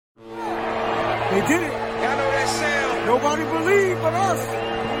They did it. Y'all know that sound. Nobody believed but us.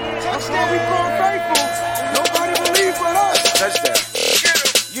 That's why we call faithful. Nobody believed but us. Touchdown.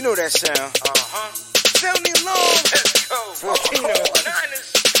 You know that sound. Sounding long. Let's go. Fortino.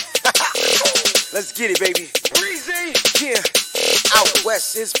 Let's get it, baby. Breezy. Yeah. Out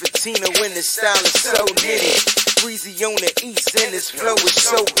west is patina when the style is so nitty. Breezy on the east and his flow is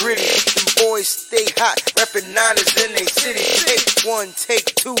so gritty. Them boys stay hot, reppin' Niners in they city. Take one,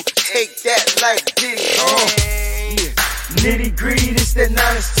 take two, take that like Diddy. Nitty gritty, this that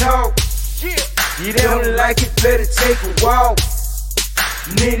Niners talk. You don't like it, better take a walk.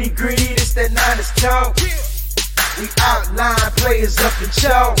 Nitty gritty, this that Niners talk. We outline players up in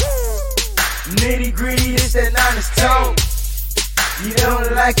chalk. Nitty gritty, this that Niners talk. You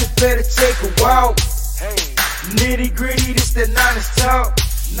don't like it, better take a walk. Nitty gritty, this that Niners talk.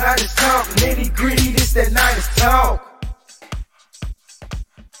 Niners talk. Nitty gritty, this that Niners talk.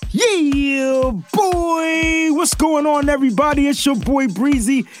 Yeah, boy. What's going on, everybody? It's your boy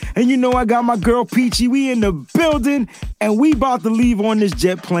Breezy. And you know I got my girl Peachy. We in the building. And we about to leave on this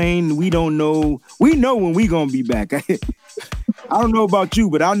jet plane. We don't know. We know when we gonna be back. I don't know about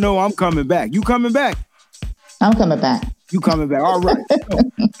you, but I know I'm coming back. You coming back? I'm coming back. You coming back. All right. So,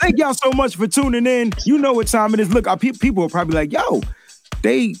 thank y'all so much for tuning in. You know what time it is. Look, people are probably like, yo,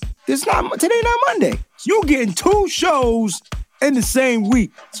 today not Monday. You getting 2 shows in the same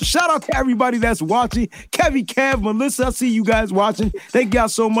week. So shout out to everybody that's watching. Kevin, Kev, Melissa, I see you guys watching. Thank y'all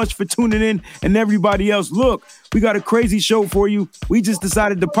so much for tuning in. And everybody else, look, we got a crazy show for you. We just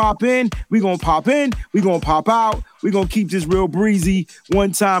decided to pop in. We gonna pop in. We gonna pop out. We gonna keep this real breezy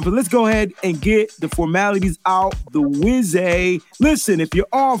one time. But let's go ahead and get the formalities out the whiz-a. Listen, if you're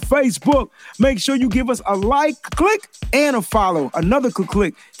on Facebook, make sure you give us a like, click, and a follow. Another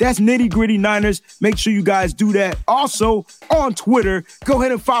click. That's Nitty Gritty Niners. Make sure you guys do that. Also, on Twitter, go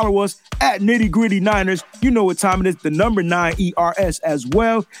ahead and follow us at Nitty Gritty Niners. You know what time it is, the number 9 ERS as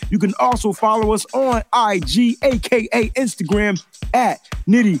well. You can also follow us on IG, aka Instagram, at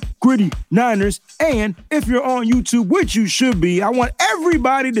Nitty Gritty Niners. And if you're on YouTube, which you should be, I want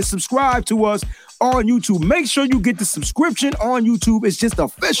everybody to subscribe to us on YouTube. Make sure you get the subscription on YouTube. It's just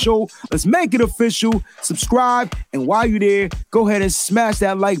official. Let's make it official. Subscribe. And while you're there, go ahead and smash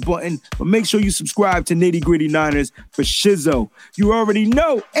that like button. But make sure you subscribe to Nitty Gritty Niners for shizzo. You already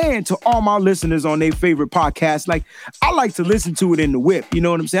know. And to all my listeners on their favorite podcast, like I like to listen to it in the whip. You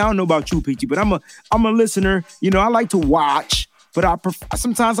know what I'm saying? I don't know about you, Peachy, but I'm a listener. You know, I like to watch. But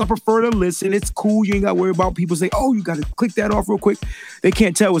sometimes I prefer to listen. It's cool. You ain't got to worry about people say, oh, you got to click that off real quick. They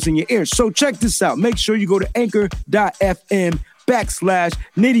can't tell what's in your ear. So check this out. Make sure you go to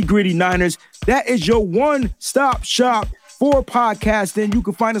anchor.fm/Nitty Gritty Niners. That is your one-stop shop for podcasting. You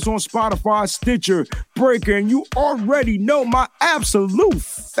can find us on Spotify, Stitcher, Breaker, and you already know my absolute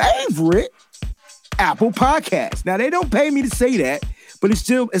favorite, Apple Podcast. Now, they don't pay me to say that, but it's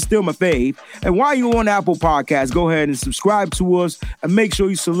still my fave. And while you're on Apple Podcasts, go ahead and subscribe to us and make sure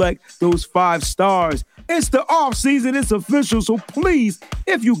you select those 5 stars. It's the off season. It's official. So please,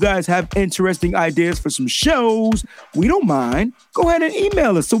 if you guys have interesting ideas for some shows, we don't mind. Go ahead and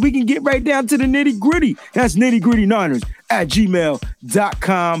email us so we can get right down to the nitty gritty. That's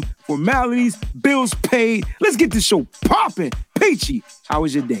nittygrittyniners@gmail.com. Formalities, bills paid. Let's get this show popping. Peachy, how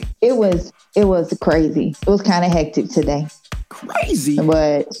was your day? It was crazy. It was kind of hectic today. Crazy,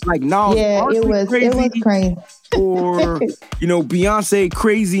 but like no, yeah, it was crazy. Or you know, Beyonce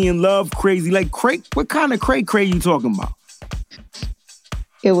crazy in love, crazy. Like what kind of cray you talking about?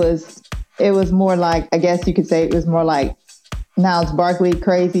 It was more like, I guess you could say it was more like Niles Barkley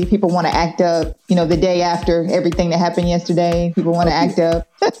crazy. People want to act up. You know, the day after everything that happened yesterday, people want to act up.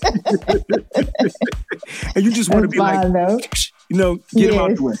 And you just want to be like, though. You know, get them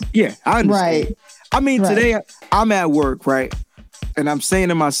out the way. Yeah, I understand. Right. I mean, today I'm at work, right? And I'm saying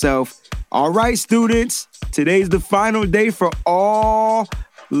to myself, all right, students, today's the final day for all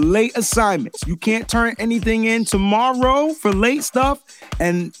late assignments. You can't turn anything in tomorrow for late stuff,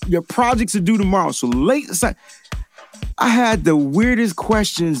 and your projects are due tomorrow. So late assignment. I had the weirdest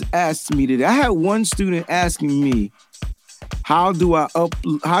questions asked to me today. I had one student asking me, how do I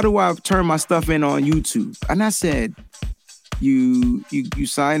turn my stuff in on YouTube? And I said, you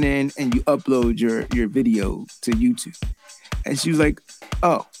sign in and you upload your video to YouTube. And she was like,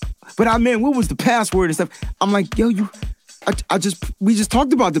 oh, but I meant, what was the password and stuff? I'm like, yo, we just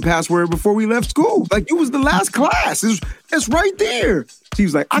talked about the password before we left school. Like, it was the last class. It's right there. She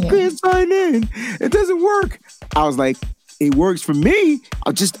was like, I couldn't sign in. It doesn't work. I was like, it works for me.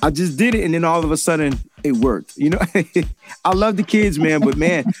 I just did it. And then all of a sudden it worked. You know, I love the kids, man. But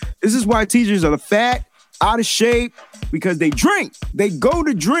man, this is why teachers are fat, out of shape, because they drink. They go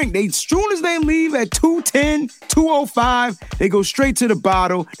to drink. As soon as they leave at 2:10, 2:05, they go straight to the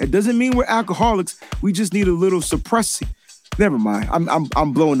bottle. That doesn't mean we're alcoholics. We just need a little suppressing. Never mind.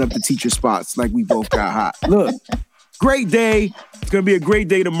 I'm blowing up the teacher spots like we both got hot. Look, great day. It's going to be a great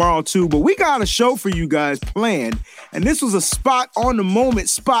day tomorrow too, but we got a show for you guys planned. And this was a spot on the moment,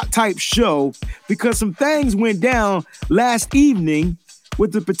 spot type show because some things went down last evening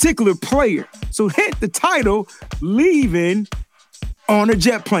with a particular player. So hit the title, Leaving on a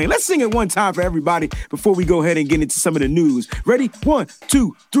Jet Plane. Let's sing it one time for everybody before we go ahead and get into some of the news. Ready? 1,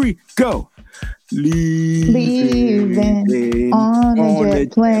 2, 3, go. Leaving on a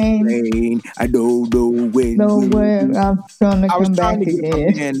jet plane. I don't know when. Nowhere I'm gonna come back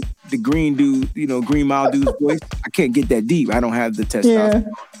again. And the green dude, Green Mile dude's voice. I can't get that deep. I don't have the testosterone.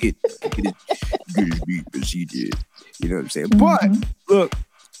 Get as deep as he did. You know what I'm saying? Mm-hmm. But look,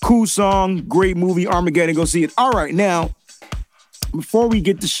 cool song, great movie, Armageddon. Go see it. All right, now. Before we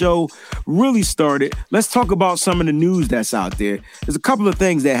get the show really started, let's talk about some of the news that's out there. There's a couple of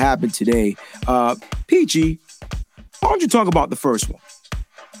things that happened today. Peachy, why don't you talk about the first one?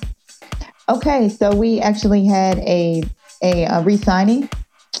 Okay, so we actually had a re-signing.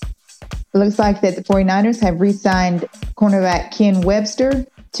 It looks like that the 49ers have re-signed cornerback Ken Webster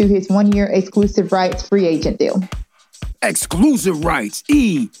to his 1-year exclusive rights free agent deal. Exclusive rights,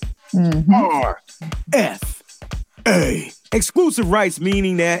 E-R-F-A. Exclusive rights,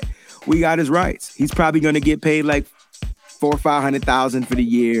 meaning that we got his rights. He's probably going to get paid like $400,000 or $500,000 for the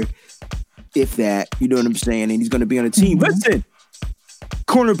year, if that. You know what I'm saying? And he's going to be on a team. Mm-hmm. Listen,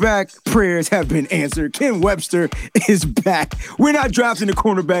 cornerback prayers have been answered. Ken Webster is back. We're not drafting a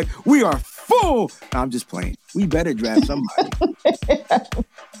cornerback. We are full. No, I'm just playing. We better draft somebody.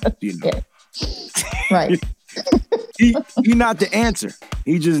 Yeah. Right. He's not the answer.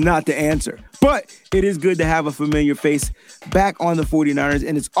 He's just not the answer. But it is good to have a familiar face back on the 49ers,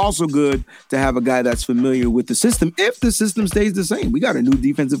 and it's also good to have a guy that's familiar with the system if the system stays the same. We got a new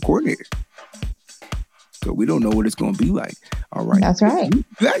defensive coordinator. So we don't know what it's going to be like. All right. That's right.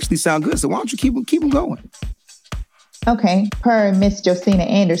 You actually sound good, so why don't you keep them going? Okay. Per Miss Josina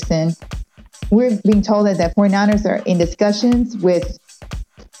Anderson, we're being told that the 49ers are in discussions with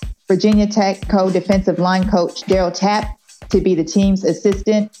Virginia Tech co-defensive line coach Daryl Tapp to be the team's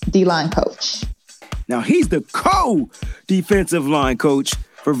assistant D-line coach. Now, he's the co-defensive line coach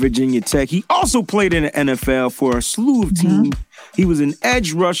for Virginia Tech. He also played in the NFL for a slew of teams. Mm-hmm. He was an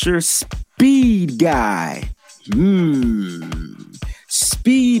edge rusher, speed guy.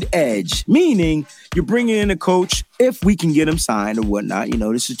 Speed edge, meaning you're bringing in a coach if we can get him signed or whatnot.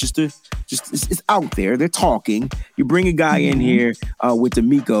 This is just it's out there. They're talking. You bring a guy in here with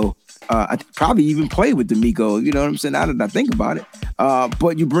D'Amico. I probably even play with D'Amico. You know what I'm saying? Now that I think about it.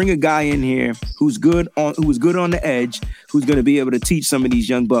 But you bring a guy in here who was good on the edge, who's going to be able to teach some of these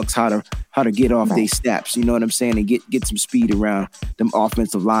young bucks how to get off their steps. You know what I'm saying? And get some speed around them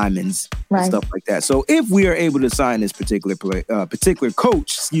offensive linemen and stuff like that. So if we are able to sign this particular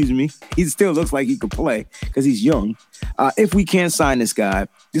coach, he still looks like he could play because he's young. If we can sign this guy,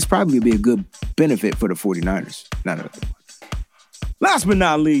 this probably would be a good benefit for the 49ers. Last but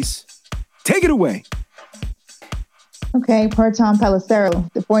not least, take it away. Okay, per Tom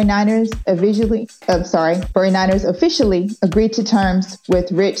Pelissero, the 49ers officially agreed to terms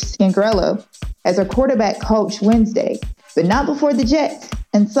with Rich Scangarello as a quarterback coach Wednesday, but not before the Jets,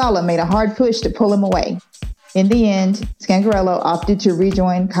 and Saleh made a hard push to pull him away. In the end, Scangarello opted to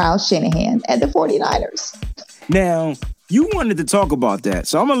rejoin Kyle Shanahan at the 49ers. Now, you wanted to talk about that,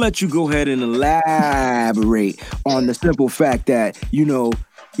 so I'm going to let you go ahead and elaborate on the simple fact that,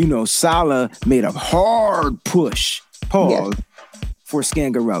 Saleh made a hard push, for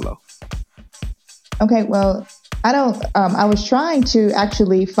Scangarello. Okay, well, I was trying to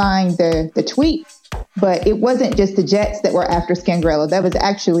actually find the tweet, but it wasn't just the Jets that were after Scangarello. There was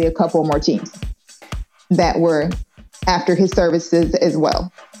actually a couple more teams that were after his services as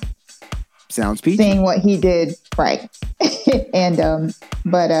well. Sounds peachy. Seeing what he did, right. And,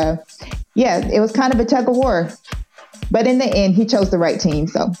 it was kind of a tug of war. But in the end, he chose the right team,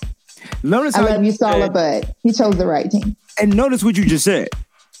 so. Notice I love you, Saleh, but he chose the right team. And notice what you just said.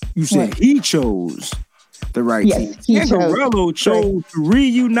 You said he chose the right team. Scangarello chose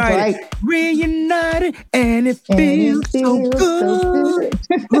Reunited. Reunited, and it feels so good.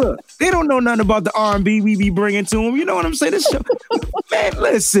 Look, they don't know nothing about the R&B we be bringing to them. You know what I'm saying? This show, man,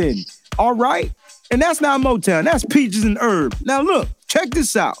 listen. All right? And that's not Motown. That's Peaches and Herb. Now, look, check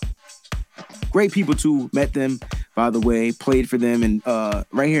this out. Great people, too. Met them. by the way, played for them in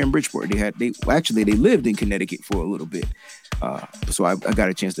right here in Bridgeport. They lived in Connecticut for a little bit. So I got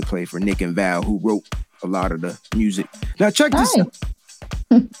a chance to play for Nick and Val, who wrote a lot of the music. Now check this out.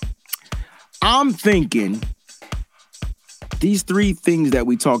 I'm thinking these three things that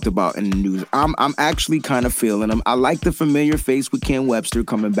we talked about in the news, I'm actually kind of feeling them. I like the familiar face with Ken Webster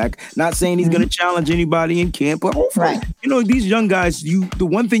coming back. Not saying he's going to challenge anybody in camp, but hopefully, these young guys, the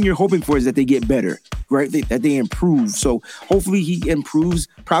one thing you're hoping for is that they get better, right? That they improve. So hopefully he improves.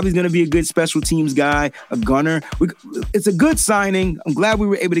 Probably going to be a good special teams guy, a gunner. It's a good signing. I'm glad we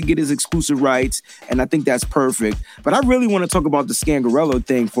were able to get his exclusive rights, and I think that's perfect. But I really want to talk about the Scangarello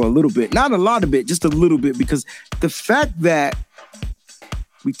thing for a little bit. Not a lot of it, just a little bit, because the fact that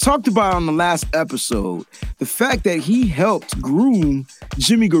we talked about on the last episode, the fact that he helped groom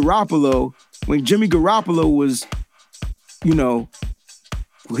Jimmy Garoppolo when Jimmy Garoppolo was,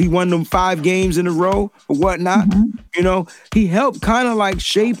 he won them 5 games in a row or whatnot. He helped kind of like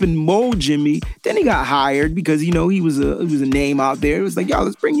shape and mold Jimmy. Then he got hired because, he was a name out there. It was like, yo,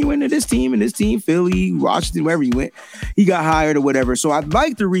 let's bring you into this team, Philly, Washington, wherever you went. He got hired or whatever. So I'd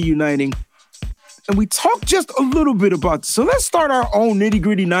like the reuniting. And we talked just a little bit about this. So let's start our own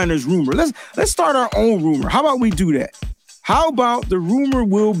nitty-gritty Niners rumor. Let's start our own rumor. How about we do that? How about the rumor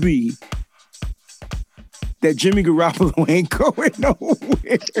will be that Jimmy Garoppolo ain't going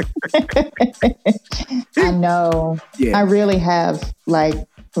nowhere? I know. Yeah. I really have, I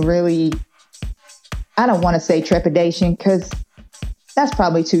don't want to say trepidation because that's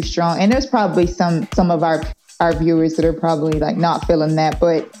probably too strong. And there's probably some of our viewers that are probably not feeling that,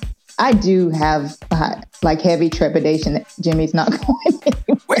 but I do have heavy trepidation that Jimmy's not going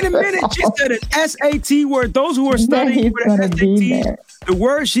anywhere. Wait a minute, she said an SAT word. Those who are studying for the SAT, the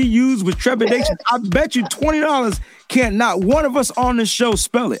word she used was trepidation. I bet you $20 can't not one of us on the show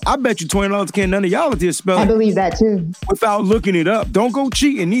spell it. I bet you $20 can't none of y'all out there spell it. I believe that too. Without looking it up. Don't go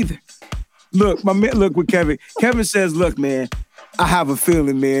cheating either. Look, my man, look with Kevin. Kevin says, look, man, I have a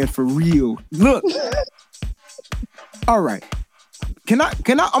feeling, man, for real. Look. All right. I'm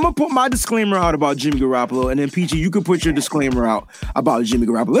going to put my disclaimer out about Jimmy Garoppolo, and then, Peachy, you can put your disclaimer out about Jimmy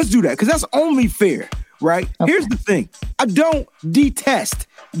Garoppolo. Let's do that, because that's only fair, right? Okay. Here's the thing. I don't detest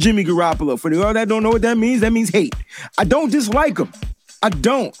Jimmy Garoppolo. For the all that don't know what that means hate. I don't dislike him. I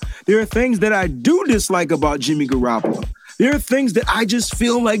don't. There are things that I do dislike about Jimmy Garoppolo. There are things that I just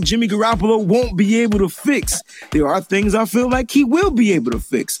feel like Jimmy Garoppolo won't be able to fix. There are things I feel like he will be able to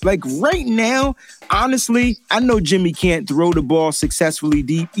fix. Like right now, honestly, I know Jimmy can't throw the ball successfully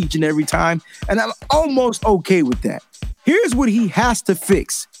deep each and every time, and I'm almost okay with that. Here's what he has to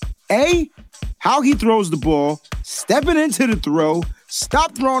fix. A, how he throws the ball, stepping into the throw,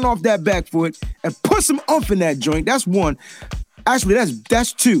 stop throwing off that back foot, and put some oomph in that joint. That's one. Actually,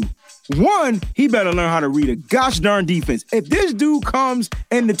 that's two. One, he better learn how to read a gosh darn defense. If this dude comes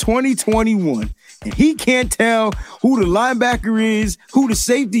into 2021 and he can't tell who the linebacker is, who the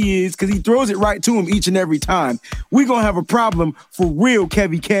safety is, because he throws it right to him each and every time, we're going to have a problem for real,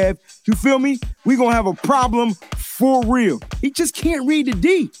 Kevy Kev. You feel me? We're going to have a problem for real. He just can't read the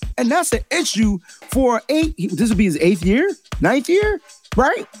D. And that's an issue for this will be his 8th year, 9th year,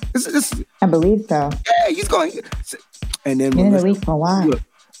 right? I believe so. Yeah, he's going. And then in the league for a while. Look,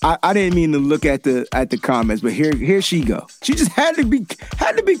 I didn't mean to look at the comments, but here she go. She just had to be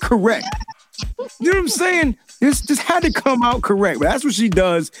correct. You know what I'm saying? This just had to come out correct. But that's what she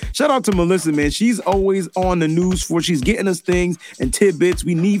does. Shout out to Melissa, man. She's always on the news she's getting us things and tidbits.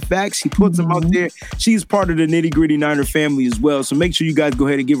 We need facts. She puts them out there. She's part of the Nitty Gritty Niner family as well. So make sure you guys go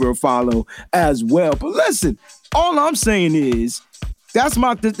ahead and give her a follow as well. But listen, all I'm saying is that's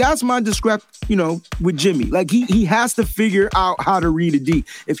my discrepancy, with Jimmy. Like he has to figure out how to read a D.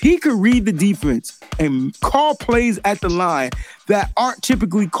 If he could read the defense and call plays at the line that aren't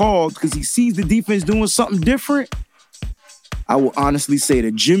typically called because he sees the defense doing something different, I will honestly say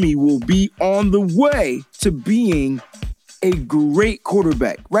that Jimmy will be on the way to being a great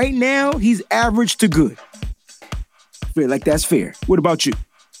quarterback. Right now, he's average to good. Feel like that's fair. What about you?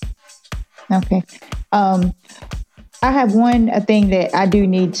 Okay. I have one thing that I do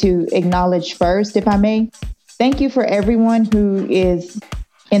need to acknowledge first, if I may. Thank you for everyone who is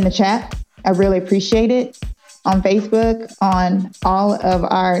in the chat. I really appreciate it. On Facebook, on all of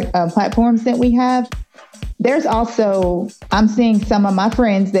our platforms that we have. There's also, I'm seeing some of my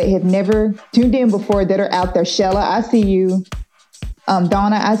friends that have never tuned in before that are out there. Shella, I see you.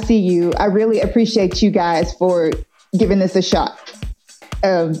 Donna, I see you. I really appreciate you guys for giving this a shot.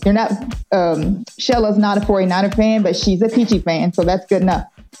 Shella's not a 49er fan, but she's a Peachy fan, so that's good enough.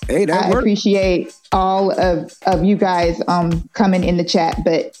 Hey, that I worked. appreciate all of you guys coming in the chat,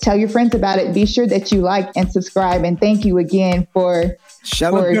 but tell your friends about it. Be sure that you like and subscribe. And thank you again for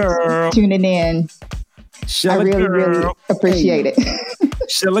tuning in. I really appreciate it.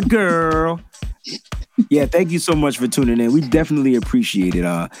 Shella girl. Yeah, thank you so much for tuning in. We definitely appreciate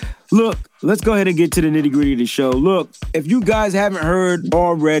it. Look, let's go ahead and get to the nitty-gritty of the show. Look, if you guys haven't heard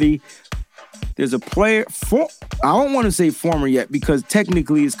already, there's a player, I don't want to say former yet because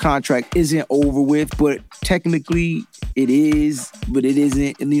technically his contract isn't over with, but technically it is, but it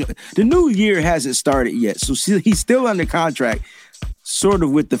isn't. And the new year hasn't started yet, so he's still under contract, sort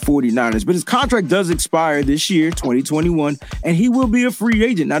of with the 49ers, but his contract does expire this year, 2021, and he will be a free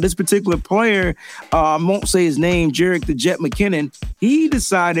agent. Now, this particular player, I won't say his name, Jerick the Jet McKinnon, he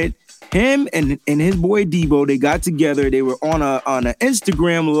decided, him and his boy Debo, they got together, they were on an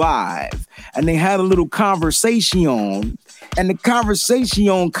Instagram live, and they had a little conversation, and the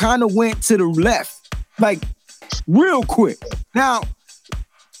conversation kind of went to the left, like real quick. Now,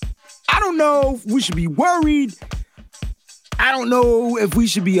 I don't know if we should be worried. I don't know if we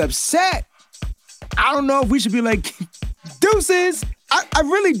should be upset. I don't know if we should be like, deuces. I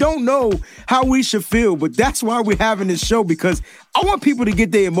really don't know how we should feel, but that's why we're having this show, because I want people to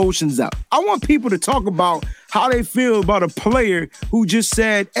get their emotions out. I want people to talk about how they feel about a player who just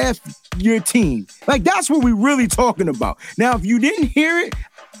said, F your team. Like, that's what we're really talking about. Now, if you didn't hear it,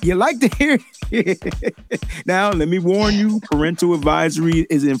 you like to hear it. Now, let me warn you, parental advisory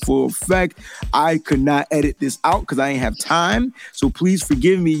is in full effect. I could not edit this out because I ain't have time. So please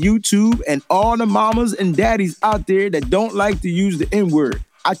forgive me, YouTube, and all the mamas and daddies out there that don't like to use the N-word.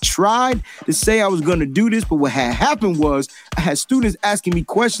 I tried to say I was going to do this, but what had happened was I had students asking me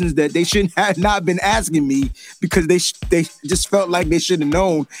questions that they shouldn't have not been asking me because they just felt like they should have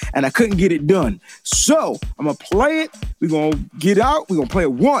known, and I couldn't get it done. So I'm going to play it. We're going to get out. We're going to play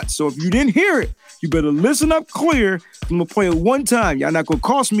it once. So if you didn't hear it, you better listen up clear. I'm going to play it one time. Y'all not going to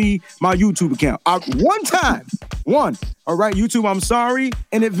cost me my YouTube account. One time. One. All right, YouTube, I'm sorry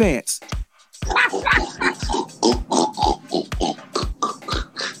in advance.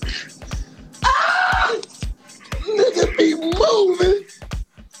 Nigga be moving.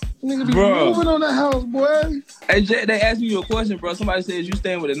 Nigga be moving on the house, boy. Hey, Jay, they asked you a question, bro. Somebody says you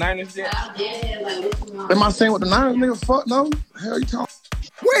staying with the Niners, Jay? Am I staying with the Niners, nigga? Fuck no. Hell you talking?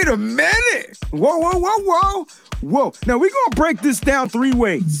 Wait a minute. Whoa. Now, we're going to break this down three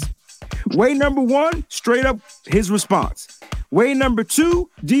ways. Way number one, straight up his response. Way number two,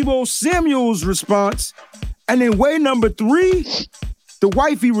 Deebo Samuel's response. And then way number three, the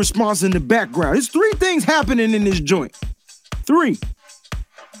wifey response in the background. There's three things happening in this joint. Three.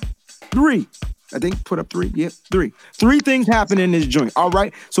 I think put up three. Yep, three. Three things happen in this joint. All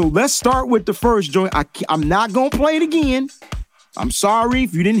right. So let's start with the first joint. I'm not going to play it again. I'm sorry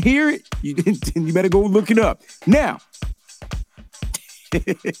if you didn't hear it. You better go look it up. Now,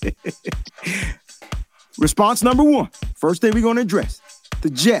 response number one. First thing we're going to address. The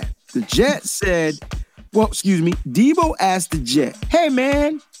Jet. The Jet said, Debo asked the Jet, hey,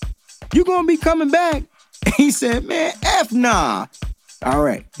 man, you going to be coming back? And he said, man, F nah. All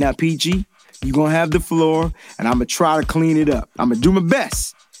right. Now, PG, you're going to have the floor, and I'm going to try to clean it up. I'm going to do my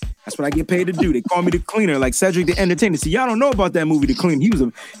best. That's what I get paid to do. They call me the cleaner, like Cedric the Entertainer. See, y'all don't know about that movie, The Cleaner.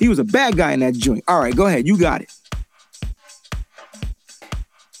 He was a bad guy in that joint. All right, go ahead. You got it.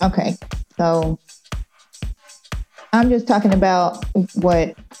 Okay. So I'm just talking about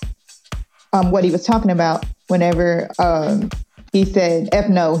what he was talking about whenever he said F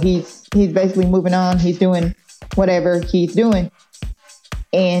no. He's basically moving on. He's doing whatever he's doing.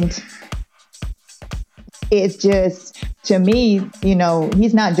 And it's just, to me, you know,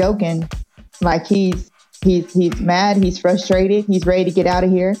 he's not joking. Like he's mad, he's frustrated, he's ready to get out of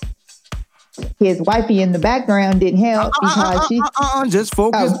here. His wifey in the background didn't help because she's just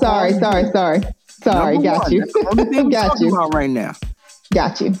focus. Oh, sorry. Got you. Got you right now.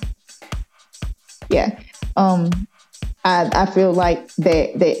 Got you. Yeah. I feel like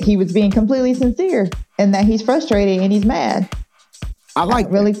that he was being completely sincere and that he's frustrated and he's mad. I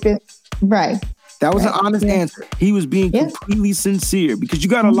really feel right. That was an honest answer. He was being completely sincere, because you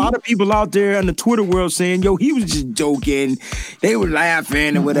got a lot of people out there in the Twitter world saying, yo, he was just joking. They were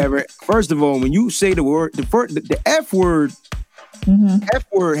laughing or whatever. First of all, when you say the word, the F word, F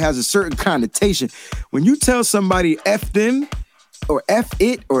word has a certain connotation. When you tell somebody F them or F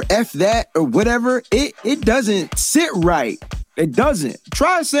it or F that or whatever, it doesn't sit right. It doesn't.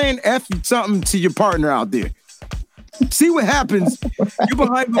 Try saying F something to your partner out there. See what happens. You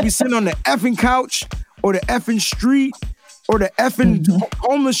probably gonna be sitting on the effing couch or the effing street or the effing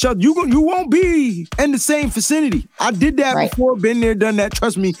homeless shelter, you won't be in the same vicinity. I did that before, been there, done that.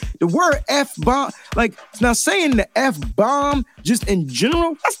 Trust me. The word F-bomb, like, now saying the F-bomb just in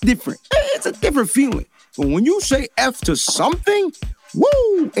general, that's different. It's a different feeling. But when you say F to something,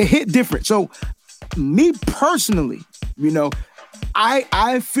 woo, it hit different. So me personally, you know,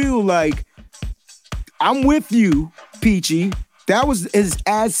 I feel like I'm with you, Peachy. That was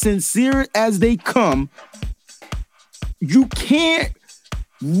as sincere as they come. You can't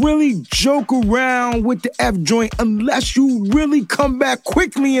really joke around with the F joint unless you really come back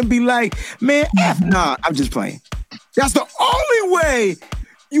quickly and be like, man, F, nah, I'm just playing. That's the only way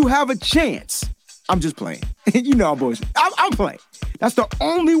you have a chance. I'm just playing. You know, boys, I'm playing. That's the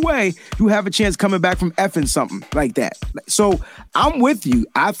only way you have a chance coming back from effing something like that. So I'm with you.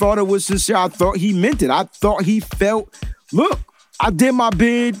 I thought it was sincere. I thought he meant it. I thought he felt, look, I did my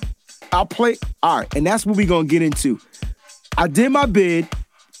bid. I'll play. All right, and that's what we're going to get into. I did my bid.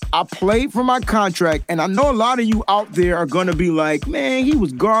 I played for my contract, and I know a lot of you out there are going to be like, man, he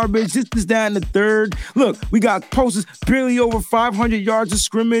was garbage. This, that, and the third. Look, we got posters barely over 500 yards of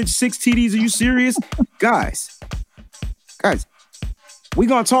scrimmage, 6 TDs. Are you serious? Guys, we're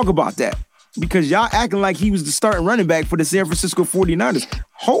going to talk about that because y'all acting like he was the starting running back for the San Francisco 49ers.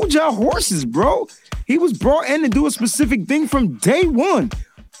 Hold your horses, bro. He was brought in to do a specific thing from day one.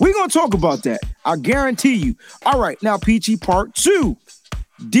 We're going to talk about that. I guarantee you. All right, now, Peachy, part 2.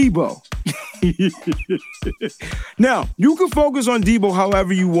 Debo. Now, you can focus on Debo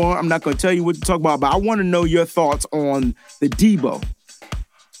however you want. I'm not going to tell you what to talk about, but I want to know your thoughts on the Debo.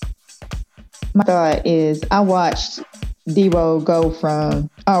 My thought is I watched Debo go from,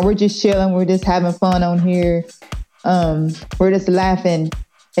 oh, we're just chilling, we're just having fun on here, we're just laughing,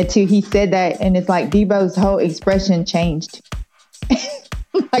 until he said that, and it's like Debo's whole expression changed.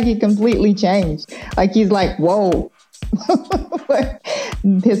 Like he completely changed. Like he's like, whoa.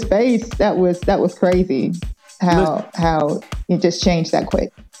 His face, that was crazy. How it just changed that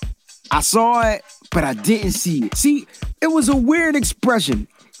quick. I saw it, but I didn't see it. See, it was a weird expression.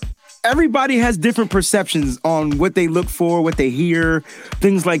 Everybody has different perceptions on what they look for, what they hear,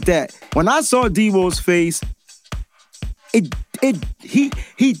 things like that. When I saw Debo's face, he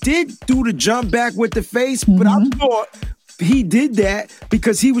did do the jump back with the face, but I thought he did that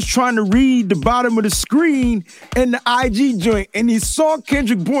because he was trying to read the bottom of the screen in the IG joint, and he saw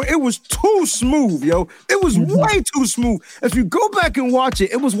Kendrick Bourne. It was too smooth, yo. It was way too smooth. If you go back and watch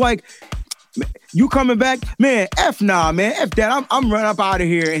it, it was like, you coming back? Man, F nah, man. F that. I'm running up out of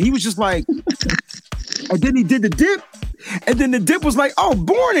here. And he was just like, and then he did the dip. And then the dip was like, oh,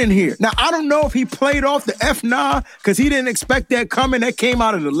 Bourne in here. Now, I don't know if he played off the F nah because he didn't expect that coming. That came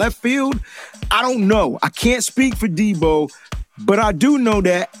out of the left field. I don't know. I can't speak for Debo, but I do know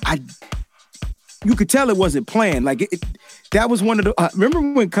that you could tell it wasn't planned. Like, that was one of the... remember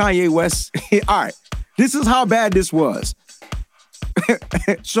when Kanye West... All right, this is how bad this was.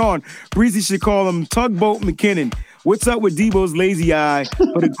 Sean, Breezy should call him Tugboat McKinnon. What's up with Debo's lazy eye,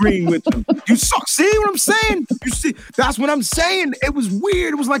 but agreeing with him? You see what I'm saying? You see, that's what I'm saying. It was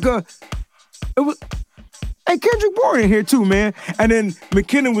weird. It was like hey, Kendrick Bourne in here too, man. And then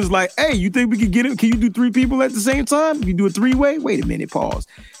McKinnon was like, hey, you think we could get it? Can you do 3 people at the same time? You do a 3-way? Wait a minute, pause.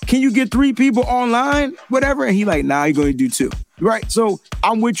 Can you get 3 people online? Whatever. And he like, nah, you're going to do 2. Right. So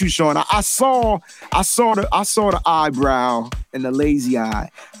I'm with you, Sean. I saw the eyebrow and the lazy eye.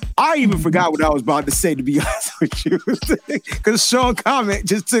 I even forgot what I was about to say, to be honest with you. Because Sean's comment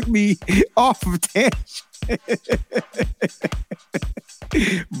just took me off of tangent.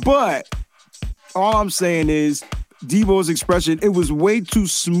 But all I'm saying is Debo's expression, it was way too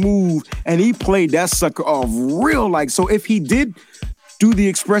smooth, and he played that sucker off real like. So if he did do the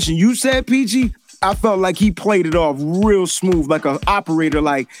expression you said, PG, I felt like he played it off real smooth, like an operator,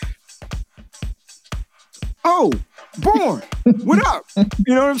 like, oh, Bourne, what up?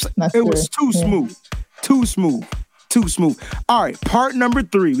 You know what I'm saying? That's it was too smooth. Too smooth. All right, part number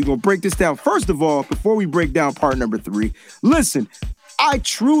 3. We're going to break this down. First of all, before we break down part number 3, listen, I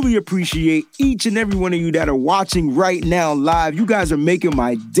truly appreciate each and every one of you that are watching right now live. You guys are making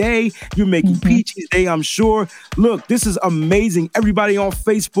my day. You're making Peachy's day, I'm sure. Look, this is amazing. Everybody on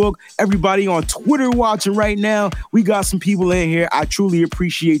Facebook, everybody on Twitter watching right now. We got some people in here. I truly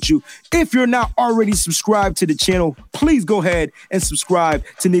appreciate you. If you're not already subscribed to the channel, please go ahead and subscribe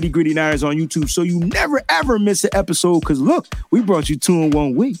to Nitty Gritty Niners on YouTube so you never, ever miss an episode. Because look, we brought you 2 in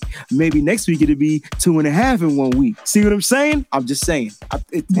 1 week. Maybe next week it'll be 2.5 in 1 week. See what I'm saying? I'm just saying.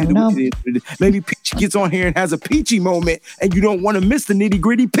 Maybe Peachy gets on here and has a Peachy moment, and you don't want to miss the nitty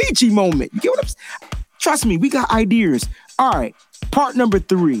gritty Peachy moment. You get what I'm saying? Trust me, we got ideas. All right, part number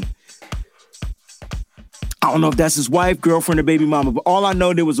 3. I don't know if that's his wife, girlfriend, or baby mama, but all I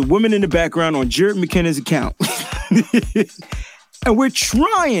know, there was a woman in the background on Jared McKinnon's account. And we're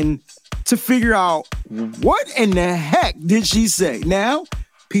trying to figure out what in the heck did she say. Now,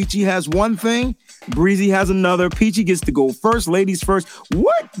 Peachy has one thing, Breezy has another. Peachy gets to go first, ladies first.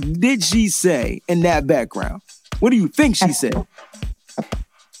 What did she say in that background? What do you think she said?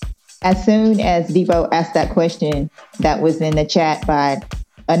 As soon as Debo asked that question that was in the chat by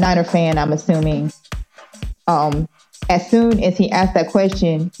a Niner fan, I'm assuming, as soon as he asked that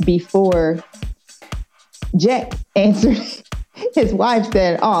question, before Jet answered, his wife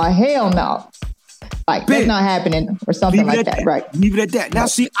said, "Oh, hell no. Like, that's not happening," or something like that. Right. Leave it at that. Now,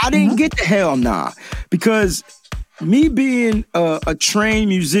 see, I didn't get the hell nah, because me being a trained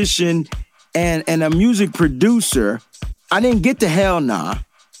musician and a music producer, I didn't get the hell nah,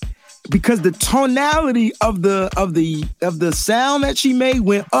 because the tonality of the sound that she made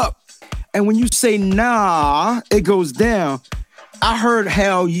went up. And when you say nah, it goes down. I heard,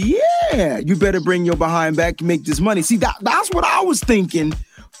 hell yeah, you better bring your behind back and make this money. See, that's what I was thinking,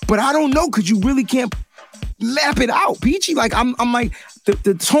 but I don't know, because you really can't map it out, Peachy. Like, I'm like,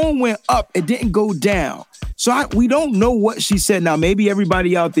 the tone went up, it didn't go down. So we don't know what she said. Now, maybe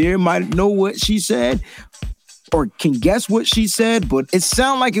everybody out there might know what she said or can guess what she said, but it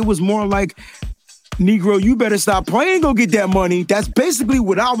sounded like it was more like, Negro, you better stop playing, go get that money. That's basically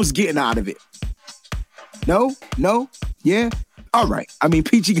what I was getting out of it. No? Yeah? All right. I mean,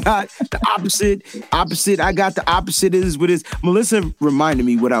 Peachy got the opposite. I got the opposite. Is what is. Melissa reminded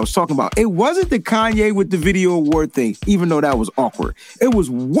me what I was talking about. It wasn't the Kanye with the video award thing, even though that was awkward. It was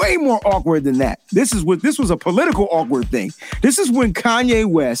way more awkward than that. This was a political awkward thing. This is when Kanye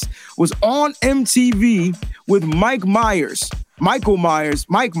West was on MTV with Mike Myers, not Michael Myers.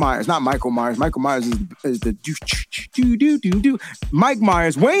 Michael Myers is the do. Mike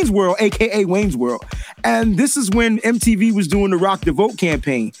Myers, Wayne's World, aka Wayne's World. And this is when MTV was doing the Rock the Vote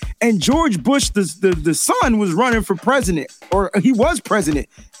campaign. And George Bush, the son, was running for president, or he was president.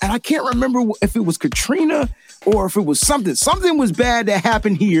 And I can't remember if it was Katrina or if it was something. Something was bad that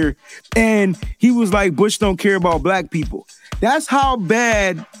happened here. And he was like, Bush don't care about black people. That's how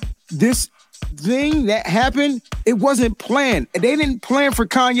bad this thing that happened, it wasn't planned. They didn't plan for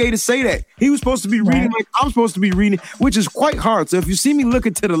Kanye to say that. He was supposed to be reading like I'm supposed to be reading, which is quite hard. So if you see me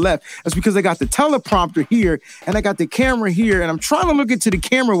looking to the left, that's because I got the teleprompter here and I got the camera here, and I'm trying to look into the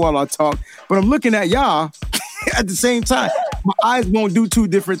camera while I talk, but I'm looking at y'all at the same time. My eyes won't do two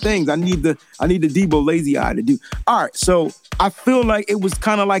different things. I need the Debo lazy eye to do. All right, so I feel like it was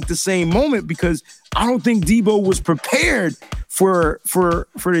kind of like the same moment, because I don't think Debo was prepared for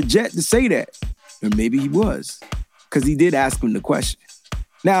the Jet to say that. Or maybe he was, because he did ask him the question.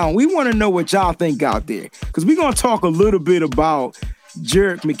 Now, we want to know what y'all think out there, because we're going to talk a little bit about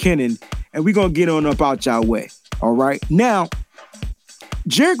Jerick McKinnon, and we're going to get on up out y'all way. All right? Now,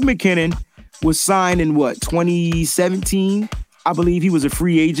 Jerick McKinnon was signed in 2017? I believe he was a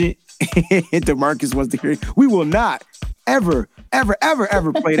free agent. DeMarcus wants to hear it. We will not ever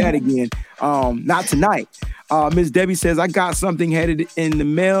play that again. Not tonight. Miss Debbie says, I got something headed in the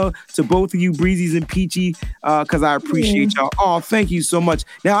mail to both of you, Breezies and Peachy, because I appreciate y'all. Oh, thank you so much.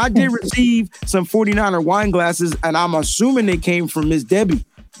 Now, I did receive some 49er wine glasses, and I'm assuming they came from Miss Debbie.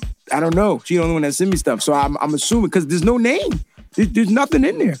 I don't know. She's the only one that sent me stuff. So I'm assuming, because there's no name. There's nothing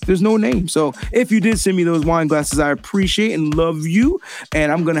in there. There's no name. So if you did send me those wine glasses, I appreciate and love you.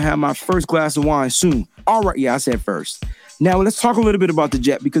 And I'm going to have my first glass of wine soon. All right. Yeah, I said first. Now, let's talk a little bit about the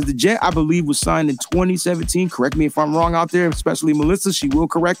Jet, because the Jet, I believe, was signed in 2017. Correct me if I'm wrong out there, especially Melissa. She will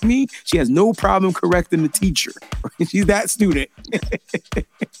correct me. She has no problem correcting the teacher. She's that student.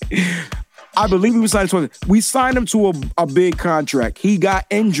 I believe he was signed in 2017. We signed him to a big contract. He got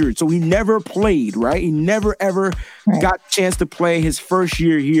injured, so he never played, right? He never, ever got a chance to play his first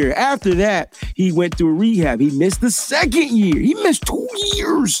year here. After that, he went through rehab. He missed the second year. He missed 2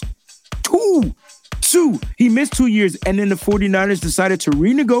 years. Two. He missed 2 years, and then the 49ers decided to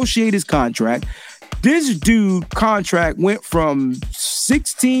renegotiate his contract. This dude contract went from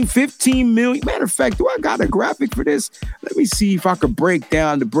 16, 15 million. Matter of fact, do I got a graphic for this? Let me see if I could break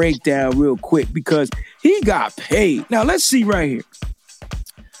down the breakdown real quick, because he got paid. Now, let's see right here.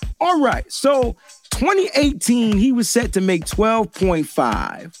 All right, so 2018, he was set to make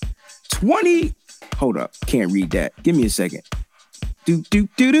 12.5. Hold up, can't read that. Give me a second.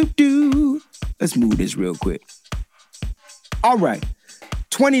 Let's move this real quick. All right.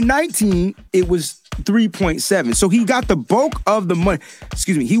 2019, it was 3.7. So he got the bulk of the money.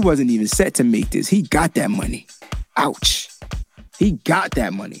 Excuse me, he wasn't even set to make this. He got that money. Ouch. He got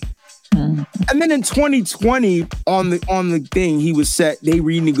that money. And then in 2020, on the thing, he was set. They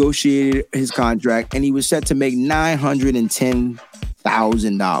renegotiated his contract, and he was set to make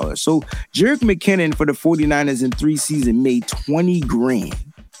 $910,000. So Jerick McKinnon for the 49ers in 3 seasons made 20 grand.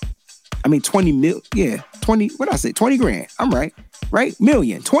 I mean 20 mil. Yeah, 20. What did I say? 20 grand. I'm right. Right?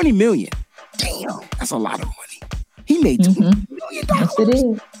 Million. 20 million. Damn, that's a lot of money. He made $20 million. Yes, it is.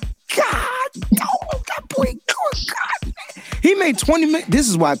 God, that boy, God. He made 20 million. This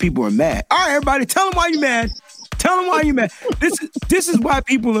is why people are mad. All right, everybody, tell them why you're mad. Tell them why you're mad. This is why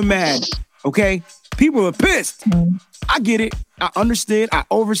people are mad, okay? People are pissed. I get it. I understand. I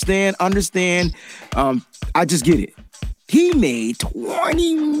understand. I just get it. He made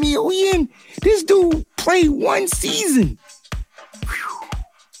 20 million. This dude played 1 season. Whew.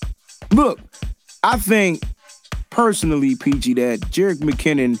 Look, I think personally, PG, that Jerick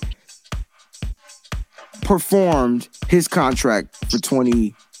McKinnon performed his contract for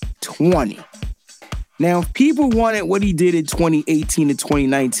 2020. Now, if people wanted what he did in 2018 and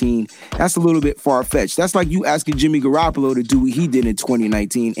 2019, that's a little bit far-fetched. That's like you asking Jimmy Garoppolo to do what he did in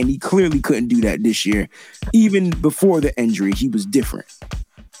 2019, and he clearly couldn't do that this year. Even before the injury, he was different.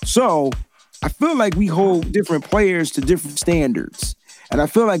 So, I feel like we hold different players to different standards. And I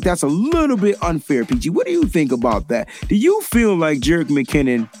feel like that's a little bit unfair, PG. What do you think about that? Do you feel like Jerick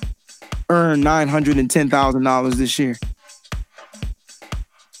McKinnon earned $910,000 this year?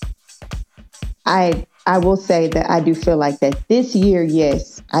 I will say that I do feel like that this year,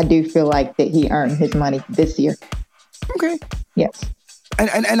 yes. I do feel like that he earned his money this year. Okay. Yes.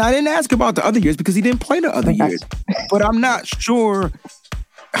 And I didn't ask about the other years because he didn't play the other years. But I'm not sure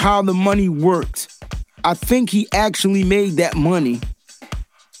how the money worked. I think he actually made that money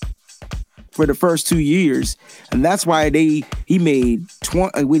for the first 2 years, and that's why he made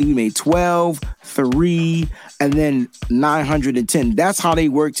 12, 3, and then 910. That's how they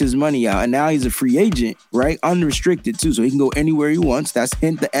worked his money out, and now he's a free agent, right? Unrestricted too, so he can go anywhere he wants. That's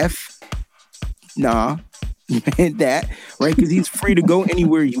hint the F. Nah, hint that, right? Because he's free to go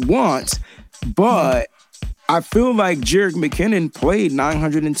anywhere he wants. But I feel like Jerick McKinnon played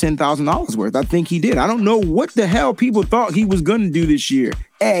 $910,000 worth. I think he did. I don't know what the hell people thought he was going to do this year.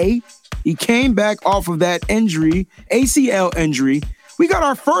 He came back off of that injury, ACL injury. We got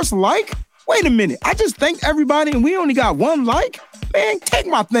our first like. Wait a minute. I just thanked everybody and we only got 1 like? Man, take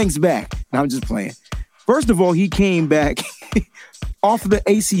my thanks back. No, I'm just playing. First of all, he came back off of the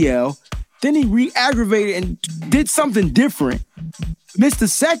ACL. Then he re-aggravated and did something different. Missed the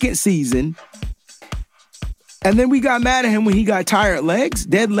second season. And then we got mad at him when he got tired legs,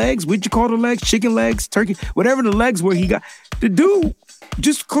 dead legs. What'd you call the legs? Chicken legs, turkey, whatever the legs were he got. The dude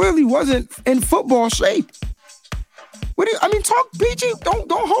just clearly wasn't in football shape. Talk, PG.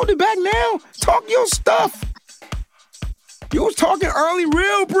 Don't hold it back now. Talk your stuff. You was talking early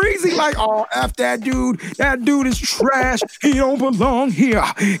real breezy like, oh, F that dude. That dude is trash. He don't belong here.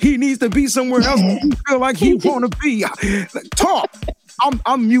 He needs to be somewhere else where he feel like he want to be. Talk.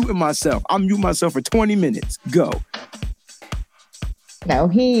 I'm muting myself. I'm muting myself for 20 minutes. Go.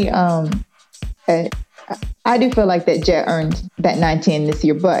 No, I do feel like that Jet earned that 910 this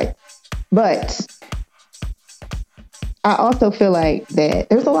year, but I also feel like that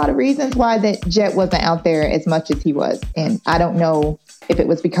there's a lot of reasons why that Jet wasn't out there as much as he was. And I don't know if it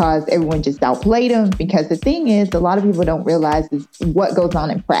was because everyone just outplayed him, because the thing is, a lot of people don't realize is what goes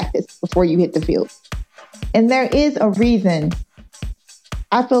on in practice before you hit the field. And there is a reason.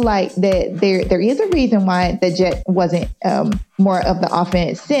 I feel like that there is a reason why the Jet wasn't more of the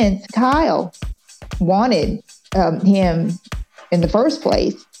offense, since Kyle wanted him in the first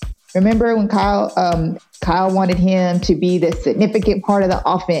place. Remember when Kyle wanted him to be the significant part of the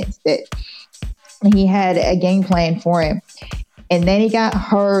offense, that he had a game plan for him. And then he got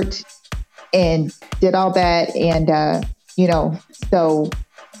hurt and did all that. And, so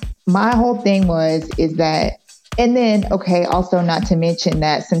my whole thing is that, and then, okay, also not to mention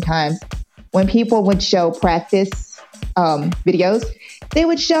that sometimes when people would show practice videos, they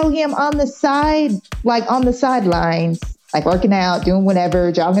would show him on the side, like on the sidelines, like working out, doing whatever,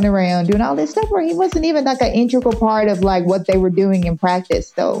 jogging around, doing all this stuff where he wasn't even like an integral part of like what they were doing in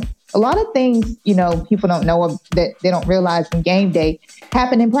practice. So a lot of things, people don't know that they don't realize in game day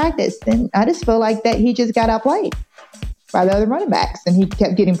happen in practice. And I just feel like that he just got outplayed by the other running backs, and he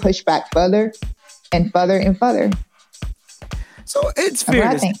kept getting pushed back further and further and further. So it's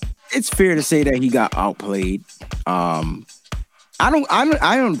fair to say that he got outplayed. I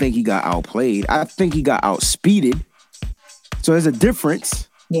don't think he got outplayed. I think he got outspeeded. So there's a difference.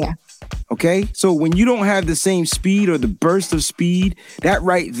 Yeah. Okay. So when you don't have the same speed or the burst of speed, that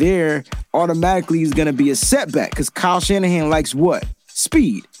right there automatically is going to be a setback, because Kyle Shanahan likes what?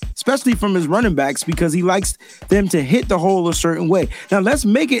 Speed. especially from his running backs, because he likes them to hit the hole a certain way. Now, let's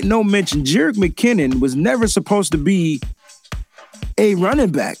make it no mention, Jerick McKinnon was never supposed to be a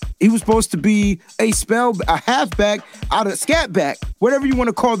running back. He was supposed to be a halfback, out of scat back, whatever you want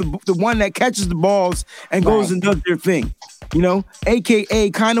to call the one that catches the balls and goes and does their thing. You know,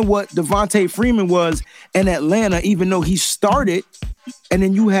 AKA kind of what Devontae Freeman was in Atlanta, even though he started, and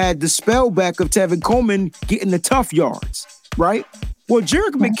then you had the spellback of Tevin Coleman getting the tough yards, right? Well,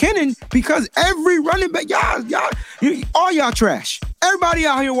 Jerick McKinnon, because every running back, all y'all trash. Everybody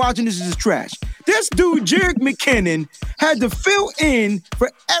out here watching this is just trash. This dude, Jerick McKinnon, had to fill in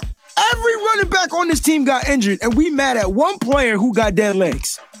for every running back on this team got injured, and we mad at one player who got dead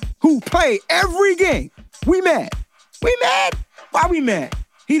legs, who played every game. We mad. We mad? Why we mad?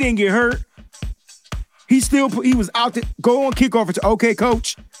 He didn't get hurt. He was out to go on kickoff. Okay,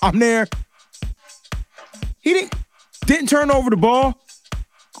 coach, I'm there. He didn't turn over the ball.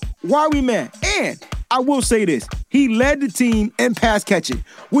 Why we mad? And I will say this. He led the team in pass catching,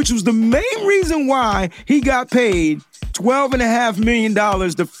 which was the main reason why he got paid $12.5 million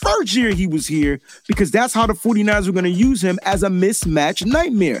the first year he was here, because that's how the 49ers were going to use him as a mismatch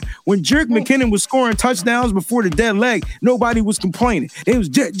nightmare. When Jerick McKinnon was scoring touchdowns before the dead leg, nobody was complaining. It was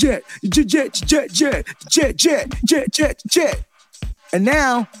jet. And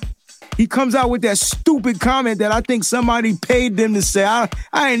now he comes out with that stupid comment that I think somebody paid them to say. I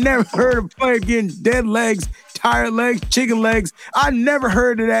ain't never heard of a player getting dead legs, tired legs, chicken legs. I never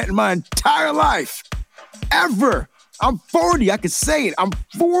heard of that in my entire life. Ever. I'm 40. I can say it. I'm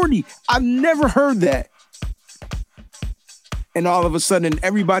 40. I've never heard that. And all of a sudden,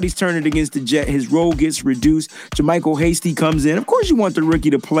 everybody's turning against the Jet. His role gets reduced. JaMycal Hasty comes in. Of course, you want the rookie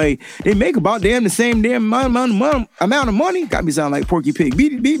to play. They make about the same amount of money. Got me sound like Porky Pig.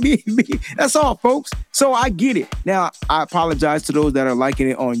 Beep. That's all, folks. So I get it. Now, I apologize to those that are liking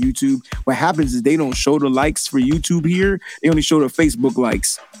it on YouTube. What happens is they don't show the likes for YouTube here. They only show the Facebook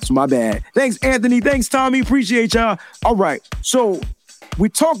likes. So my bad. Thanks, Anthony. Thanks, Tommy. Appreciate y'all. All right. So we're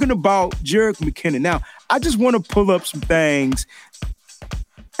talking about Jerick McKinnon. Now, I just want to pull up some things,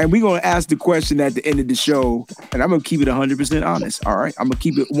 and we're going to ask the question at the end of the show, and I'm going to keep it 100% honest, all right? I'm going to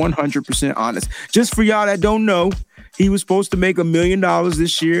keep it 100% honest. Just for y'all that don't know, he was supposed to make $1 million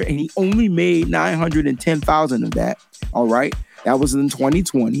this year, and he only made $910,000 of that, all right? That was in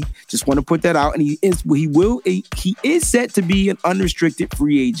 2020. Just want to put that out, and he is set to be an unrestricted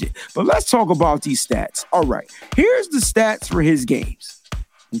free agent. But let's talk about these stats. All right, here's the stats for his games.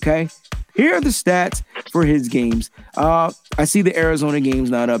 Okay, here are the stats for his games. I see the Arizona game's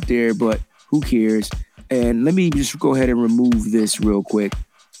not up there, but who cares? And let me just go ahead and remove this real quick.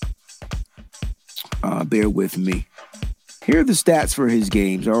 Bear with me. Here are the stats for his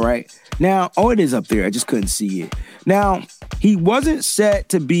games, all right? Now, it is up there. I just couldn't see it. Now, he wasn't set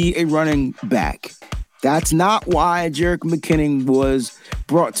to be a running back. That's not why Jerick McKinnon was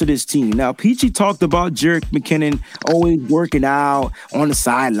brought to this team. Now, Peachy talked about Jerick McKinnon always working out on the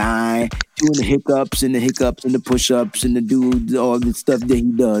sideline, doing the hiccups and the push-ups and all the stuff that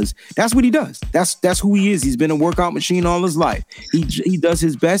he does. That's what he does. That's who he is. He's been a workout machine all his life. He does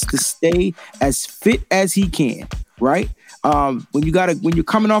his best to stay as fit as he can, right? When you're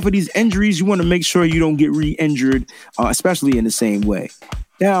coming off of these injuries, you want to make sure you don't get re-injured, especially in the same way.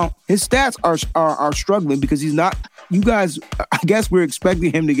 Now, his stats are struggling because he's not. You guys, I guess we're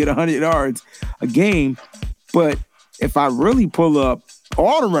expecting him to get 100 yards a game, but if I really pull up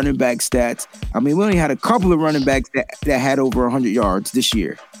all the running back stats, I mean, we only had a couple of running backs that had over 100 yards this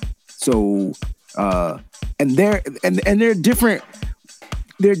year. So, and they're different.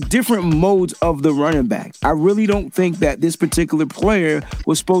 They're different modes of the running back. I really don't think that this particular player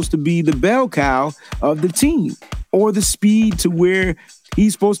was supposed to be the bell cow of the team or the speed to where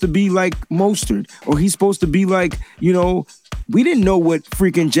he's supposed to be like Mostert, or he's supposed to be like, we didn't know what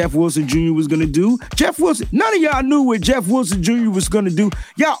freaking Jeff Wilson Jr. was going to do. Jeff Wilson, none of y'all knew what Jeff Wilson Jr. was going to do.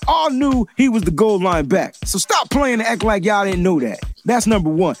 Y'all all knew he was the goal line back. So stop playing to act like y'all didn't know that. That's number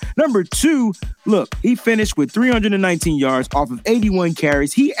one. Number two, look, he finished with 319 yards off of 81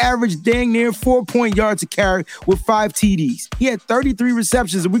 carries. He averaged dang near 4 yards a carry with 5 TDs. He had 33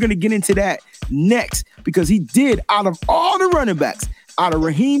 receptions, and we're going to get into that next because he did, out of all the running backs, out of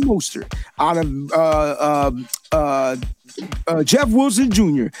Raheem Mostert, out of Jeff Wilson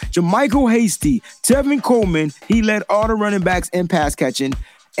Jr., JaMycal Hasty, Tevin Coleman, he led all the running backs in pass catching,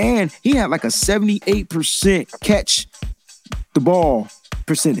 and he had like a 78% catch the ball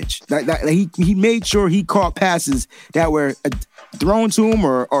percentage. He made sure he caught passes that were thrown to him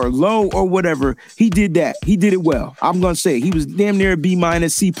or low or whatever. He did that. He did it well. I'm going to say he was damn near a B-,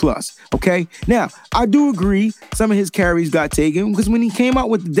 C+. Okay? Now, I do agree some of his carries got taken because when he came out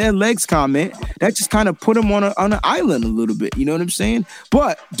with the dead legs comment, that just kind of put him on an island a little bit. You know what I'm saying?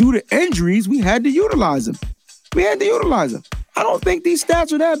 But due to injuries, we had to utilize him. I don't think these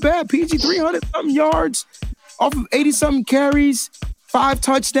stats are that bad. PG, 300-something yards off of 80-something carries, 5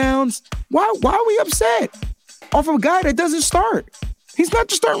 touchdowns. Why are we upset? Off of a guy that doesn't start. He's not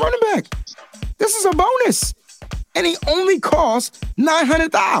the starting running back. This is a bonus. And he only costs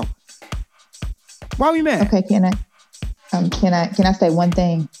 $900,000. Why are we mad? Okay, can I say one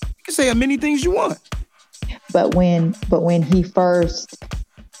thing? You can say as many things you want. But when he first,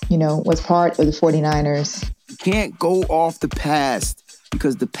 was part of the 49ers. You can't go off the past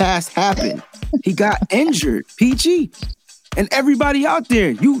because the past happened. He got injured, PG. And everybody out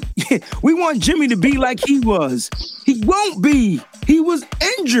there, we want Jimmy to be like he was. He won't be. He was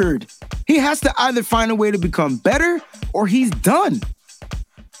injured. He has to either find a way to become better or he's done.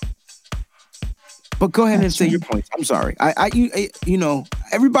 But go ahead and say your points. I'm sorry.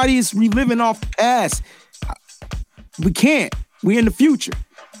 Everybody is reliving off the past. We can't. We're in the future.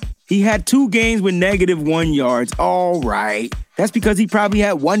 He had 2 games with -1 yards. All right. That's because he probably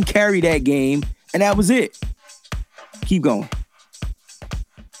had 1 carry that game, and that was it. Keep going.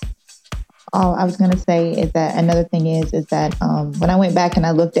 All I was going to say is that another thing is that when I went back and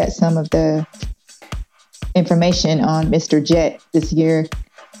I looked at some of the information on Mr. Jet this year,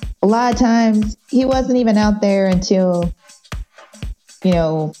 a lot of times he wasn't even out there until,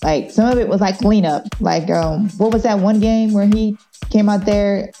 like some of it was like cleanup. Like, what was that one game where he came out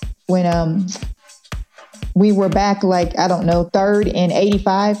there when we were back, like, I don't know, 3rd and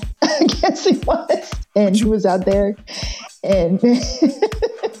 85, I guess it was. And he was out there. And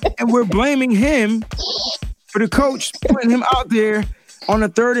we're blaming him for the coach putting him out there on a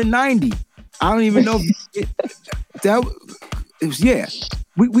 3rd and 90. I don't even know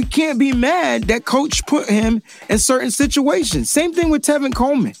We can't be mad that coach put him in certain situations. Same thing with Tevin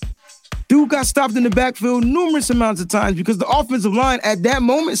Coleman. Dude got stopped in the backfield numerous amounts of times because the offensive line at that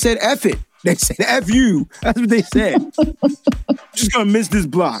moment said, F it. They said, F you. That's what they said. Just going to miss this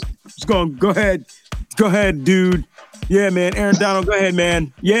block. Just going to go ahead. Go ahead, dude. Yeah, man. Aaron Donald, go ahead,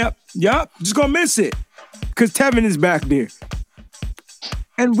 man. Yep. Just going to miss it because Tevin is back there.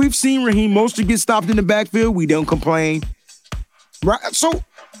 And we've seen Raheem Mostert get stopped in the backfield. We don't complain. Right? So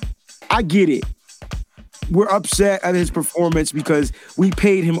I get it. We're upset at his performance because we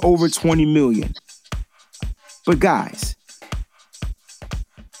paid him over $20 million. But guys,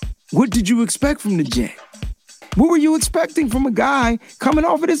 what did you expect from the Jet? What were you expecting from a guy coming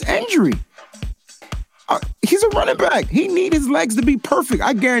off of this injury? He's a running back. He needs his legs to be perfect.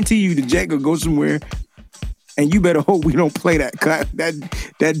 I guarantee you the Jet could go somewhere, and you better hope we don't play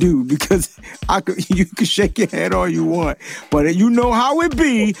that dude because you can shake your head all you want. But you know how it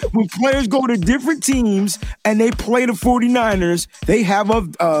be when players go to different teams and they play the 49ers, they have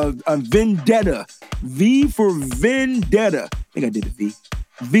a vendetta. V for vendetta. I think I did a V.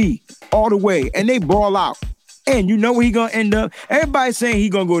 V all the way. And they ball out. And you know where he gonna end up? Everybody's saying he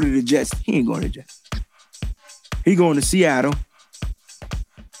gonna go to the Jets. He ain't going to the Jets. He going to Seattle.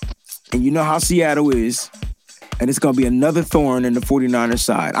 And you know how Seattle is. And it's going to be another thorn in the 49ers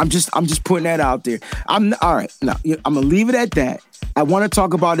side. I'm just putting that out there. All right. Now, I'm going to leave it at that. I want to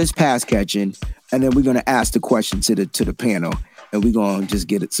talk about his pass catching, and then we're going to ask the question to the panel, and we're going to just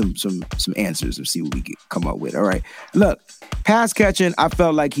get some answers and see what we can come up with. All right. Look, pass catching, I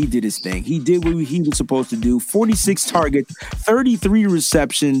felt like he did his thing. He did what he was supposed to do. 46 targets, 33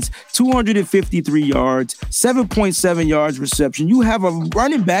 receptions, 253 yards, 7.7 yards reception. You have a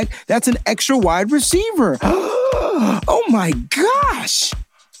running back that's an extra wide receiver. Oh my gosh.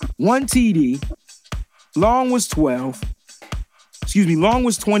 1 TD. Long was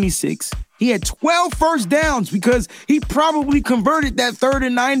 26. He had 12 first downs because he probably converted that 3rd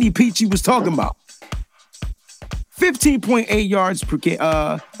and 90 Peachy was talking about. 15.8 yards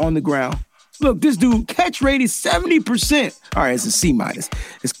on the ground. Look, this dude catch rate is 70%. All right, it's a C-.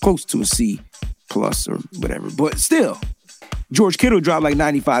 It's close to a C+ or whatever, but still. George Kittle dropped like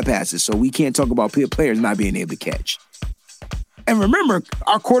 95 passes, so we can't talk about players not being able to catch. And remember,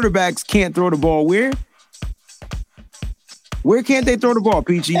 our quarterbacks can't throw the ball where? Where can't they throw the ball,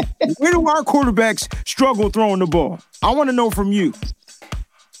 Peachy? Where do our quarterbacks struggle throwing the ball? I want to know from you.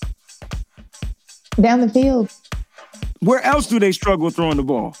 Down the field. Where else do they struggle throwing the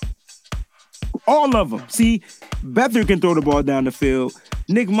ball? All of them. See, Beathard can throw the ball down the field.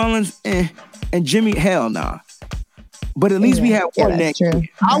 Nick Mullins, and Jimmy, hell nah. But at least we had one next true. year.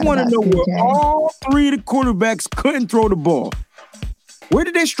 I want to know where all three of the quarterbacks couldn't throw the ball. Where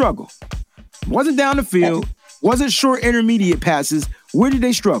did they struggle? Wasn't down the field. Wasn't short intermediate passes. Where did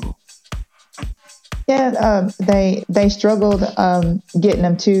they struggle? Yeah, they struggled getting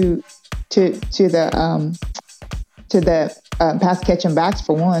them to the pass catching backs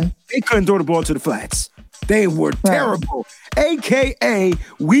for one. They couldn't throw the ball to the flats. They were terrible. AKA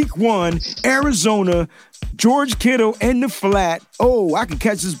week 1, Arizona, George Kittle in the flat. Oh, I can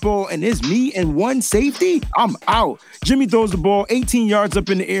catch this ball and it's me and one safety? I'm out. Jimmy throws the ball 18 yards up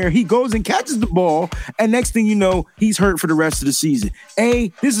in the air. He goes and catches the ball. And next thing you know, he's hurt for the rest of the season.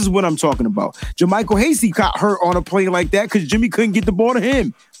 This is what I'm talking about. JaMycal Hasty got hurt on a play like that because Jimmy couldn't get the ball to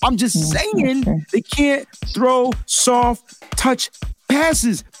him. I'm just saying they can't throw soft touch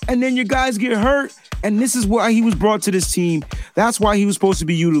passes. And then your guys get hurt. And this is why he was brought to this team. That's why he was supposed to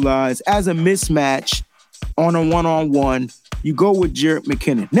be utilized as a mismatch on a one-on-one. You go with Jerick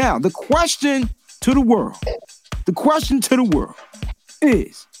McKinnon. Now, the question to the world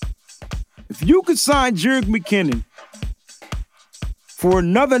is, if you could sign Jerick McKinnon for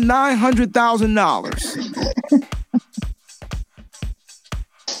another $900,000,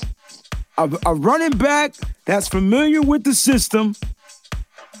 a running back that's familiar with the system,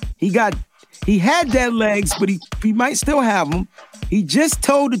 he had that legs, but he might still have them. He just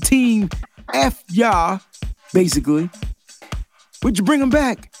told the team, F y'all, basically. Would you bring him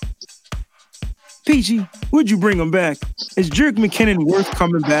back? Peachy, would you bring him back? Is Jerick McKinnon worth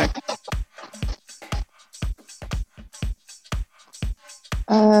coming back?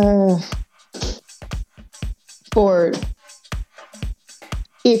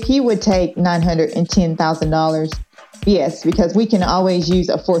 If he would take $910,000, yes, because we can always use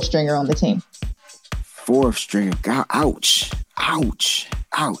a fourth stringer on the team. Fourth stringer, God, ouch.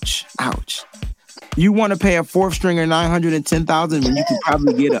 You want to pay a fourth stringer $910,000 when you could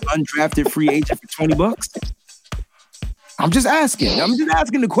probably get an undrafted free agent for $20? I'm just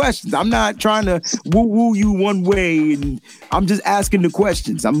asking the questions. I'm not trying to woo you one way, and I'm just asking the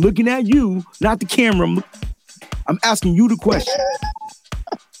questions. I'm looking at you, not the camera. I'm asking you the question.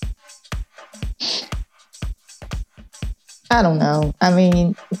 I don't know. I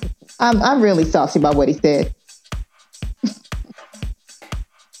mean, I'm really saucy about what he said.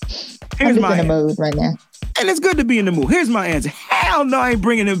 I'm just in the mood right now. And it's good to be in the mood. Here's my answer. Hell no, I ain't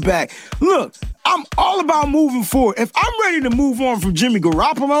bringing him back. Look, I'm all about moving forward. If I'm ready to move on from Jimmy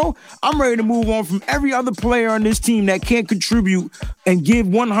Garoppolo, I'm ready to move on from every other player on this team that can't contribute and give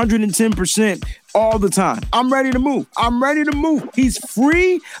 110% all the time. I'm ready to move. He's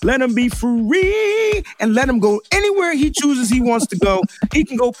free. Let him be free and let him go anywhere he chooses he wants to go. He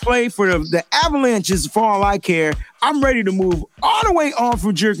can go play for the Avalanches for all I care. I'm ready to move all the way on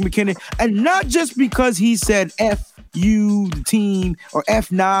from Jerick McKinnon. And not just because he said F you, the team, or F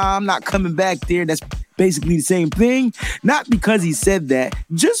nah, I'm not coming back there. That's basically the same thing. Not because he said that,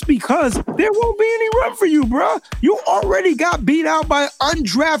 just because there won't be any run for you, bro. You already got beat out by an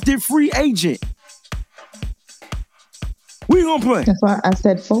undrafted free agent. We gonna play. That's why I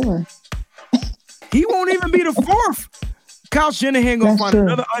said 4. He won't even be the 4th. Kyle Shanahan gonna find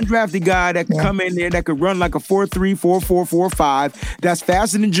another undrafted guy that can come in there that could run like a 4.3, 4.4, 4.5. That's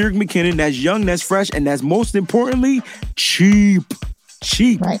faster than Jerick McKinnon. That's young. That's fresh, and that's most importantly cheap.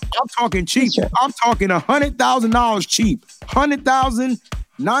 Right. I'm talking cheap. I'm talking $100,000 cheap. 100,000,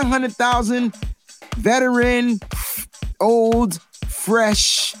 900,000. Veteran, old,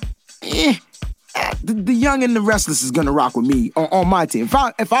 fresh. The young and the restless is gonna rock with me on my team.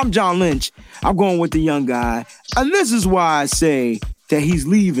 If I'm John Lynch, I'm going with the young guy, and this is why I say that he's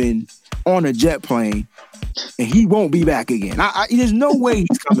leaving on a jet plane, and he won't be back again. There's no way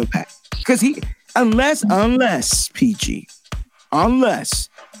he's coming back because unless PG, unless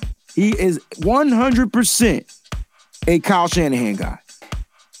he is 100% a Kyle Shanahan guy,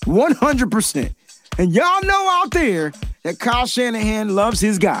 100%, and y'all know out there that Kyle Shanahan loves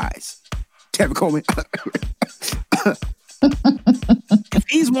his guys. Tevin Coleman. If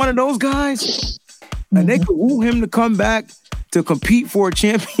he's one of those guys, and they could woo him to come back to compete for a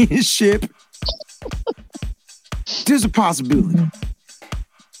championship, there's a possibility.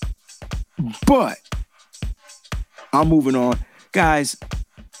 But I'm moving on. Guys,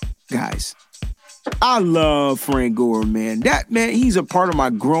 I love Frank Gore, man. That man, he's a part of my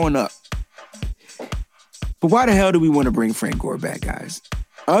growing up. But why the hell do we want to bring Frank Gore back, guys?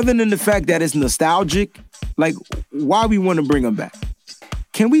 Other than the fact that it's nostalgic, like, why we want to bring him back?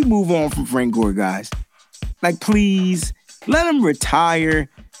 Can we move on from Frank Gore, guys? Like, please, let him retire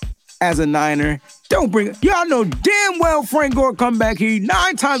as a Niner. Don't bring it. Y'all know damn well Frank Gore come back here.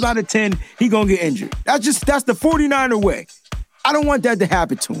 9 times out of 10, he gonna get injured. That's the 49er way. I don't want that to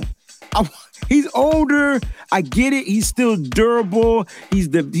happen to him. He's older. I get it. He's still durable. He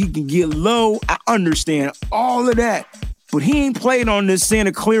can get low. I understand all of that. But he ain't played on this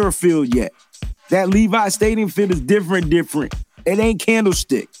Santa Clara field yet. That Levi Stadium field is different. It ain't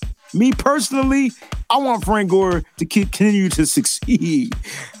Candlestick. Me personally, I want Frank Gore to continue to succeed.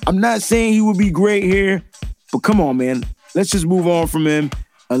 I'm not saying he would be great here, but come on, man. Let's just move on from him.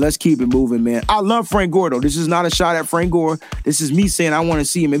 Let's keep it moving, man. I love Frank Gore, though. This is not a shot at Frank Gore. This is me saying I want to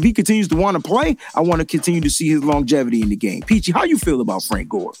see him. If he continues to want to play, I want to continue to see his longevity in the game. Peachy, how you feel about Frank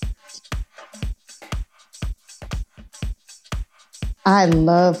Gore? I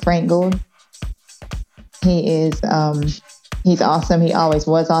love Frank Gore. He is, he's awesome. He always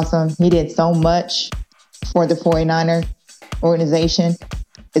was awesome. He did so much for the 49er organization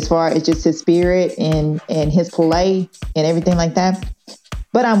as far as just his spirit and his play and everything like that.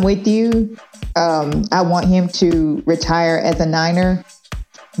 But I'm with you. I want him to retire as a Niner,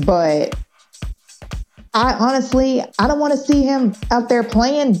 but I don't want to see him out there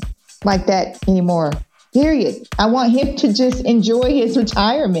playing like that anymore. Period. I want him to just enjoy his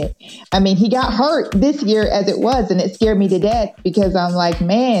retirement. I mean, he got hurt this year as it was, and it scared me to death because I'm like,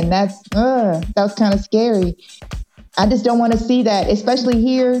 man, that was kind of scary. I just don't want to see that, especially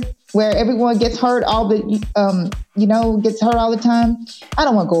here where everyone gets hurt gets hurt all the time. I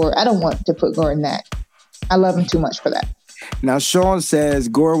don't want Gore. I don't want to put Gore in that. I love him too much for that. Now, Sean says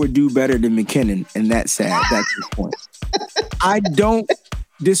Gore would do better than McKinnon, and that's sad. That's his point. I don't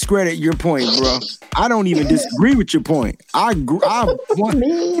discredit your point, bro. I don't even disagree with your point.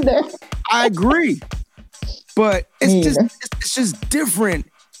 Me either. I agree. But it's just different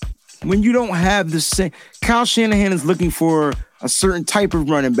when you don't have the same. Kyle Shanahan is looking for a certain type of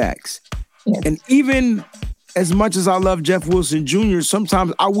running backs. Yes. And even as much as I love Jeff Wilson Jr.,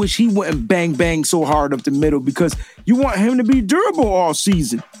 sometimes I wish he wouldn't bang so hard up the middle because you want him to be durable all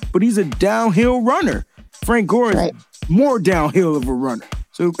season. But he's a downhill runner. Frank Gore is more downhill of a runner.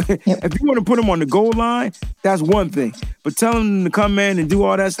 So if you want to put him on the goal line, that's one thing. But tell him to come in and do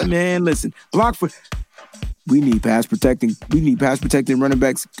all that stuff, man, listen, we need pass protecting running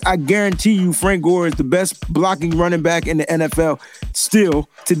backs. I guarantee you Frank Gore is the best blocking running back in the NFL still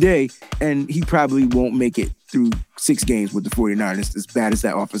today, and he probably won't make it through 6 games with the 49ers as bad as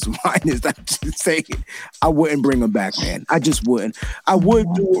that offensive line is. I'm just saying, I wouldn't bring him back, man. I just wouldn't. I would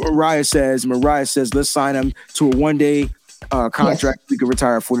do what Mariah says. Mariah says, let's sign him to a one-day contract. Yes. We can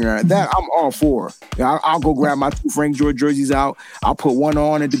retire at 49. That I'm all for. I'll go grab my 2 Frank Gore jerseys out. I'll put one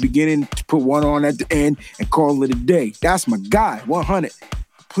on at the beginning, put one on at the end, and call it a day. That's my guy, 100.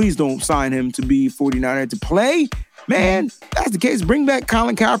 Please don't sign him to be 49er to play. Man, that's the case. Bring back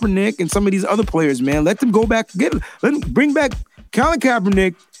Colin Kaepernick and some of these other players, man. Let them go back. Bring back Colin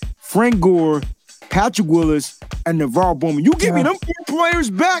Kaepernick, Frank Gore, Patrick Willis, and Navarro Bowman. You give me them 4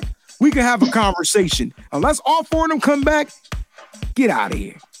 players back, we can have a conversation. Unless all 4 of them come back, get out of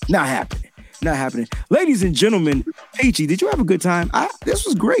here. Not happening. Ladies and gentlemen, Peachy, did you have a good time? This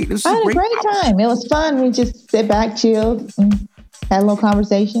was great. I had a great time. It was fun. We just sit back, chilled, and had a little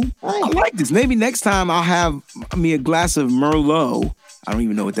conversation. I like this. Maybe next time I'll have me a glass of Merlot. I don't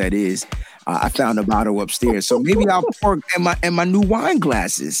even know what that is. I found a bottle upstairs. So maybe I'll pour in my new wine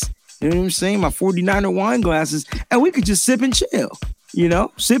glasses. You know what I'm saying? My 49er wine glasses. And we could just sip and chill. You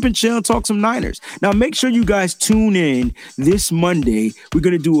know, sip and chill and talk some Niners. Now, make sure you guys tune in this Monday. We're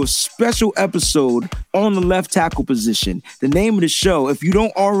going to do a special episode on the left tackle position. The name of the show, if you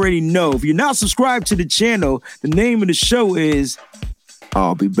don't already know, if you're not subscribed to the channel, the name of the show is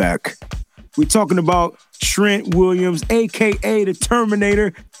I'll Be Back. We're talking about Trent Williams, a.k.a. the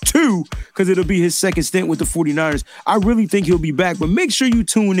Terminator 2, because it'll be his second stint with the 49ers. I really think he'll be back, but make sure you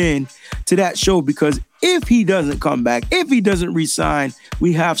tune in to that show because if he doesn't come back, if he doesn't re-sign,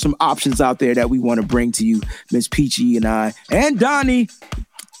 we have some options out there that we want to bring to you, Miss Peachy and I. And Donnie,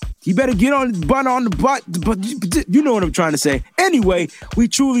 you better get on the butt, but you know what I'm trying to say. Anyway, we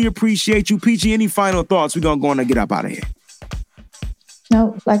truly appreciate you. Peachy, any final thoughts? We're going to go on and get up out of here.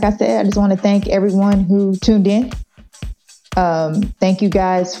 No, like I said, I just want to thank everyone who tuned in. Thank you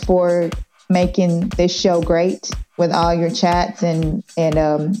guys for making this show great with all your chats and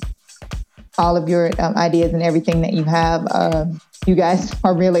all of your ideas and everything that you have. You guys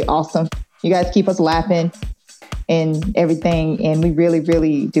are really awesome. You guys keep us laughing and everything, and we really,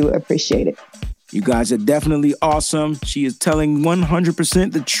 really do appreciate it. You guys are definitely awesome. She is telling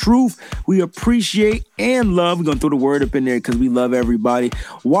 100% the truth. We appreciate and love. We're going to throw the word up in there because we love everybody.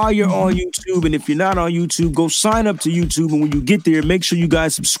 While you're on YouTube, and if you're not on YouTube, go sign up to YouTube. And when you get there, make sure you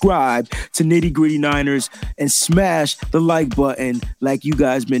guys subscribe to Nitty Gritty Niners and smash the like button like you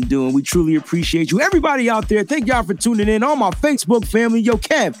guys been doing. We truly appreciate you. Everybody out there, thank y'all for tuning in. On my Facebook family, yo,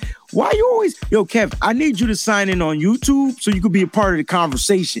 Kev, why you always... Yo, Kev, I need you to sign in on YouTube so you could be a part of the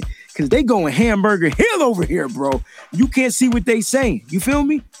conversation. Because they going hamburger hill over here, bro. You can't see what they saying. You feel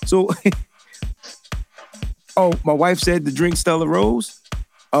me? So, oh, my wife said to drink Stella Rose.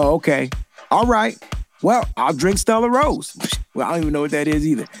 Oh, okay. All right. Well, I'll drink Stella Rose. Well, I don't even know what that is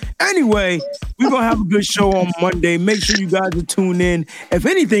either. Anyway, we're going to have a good show on Monday. Make sure you guys are tuned in. If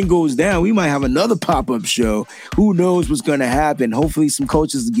anything goes down, we might have another pop-up show. Who knows what's going to happen? Hopefully some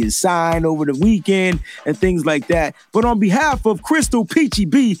coaches will get signed over the weekend and things like that. But on behalf of Crystal Peachy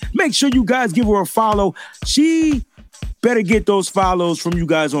B, make sure you guys give her a follow. She better get those follows from you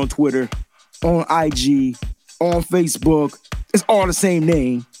guys on Twitter, on IG, on Facebook. It's all the same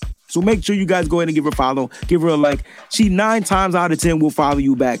name. So make sure you guys go ahead and give her a follow. Give her a like. She 9 times out of 10 will follow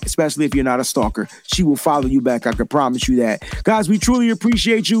you back, especially if you're not a stalker. She will follow you back. I can promise you that. Guys, we truly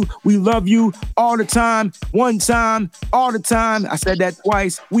appreciate you. We love you all the time. One time, all the time. I said that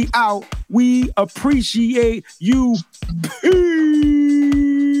twice. We out. We appreciate you. Peace.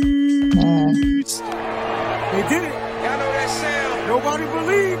 They did it. Y'all know that sound. Nobody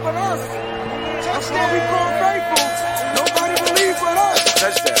believed but us. That's why we call faithful. Nobody believed but us.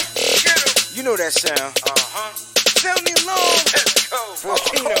 Touchdown. You know that sound. Tell me long. Let's go.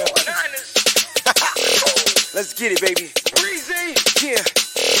 Volcano. Let's get it, baby. Breezy. Yeah.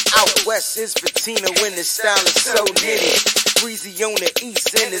 Out west is patina when the style is so nitty. Breezy on the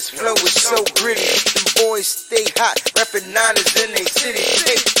east and his flow is so gritty. Them boys stay hot, rapping Niners in they city.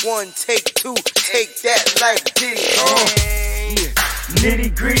 Take 1, take 2, take that like Diddy.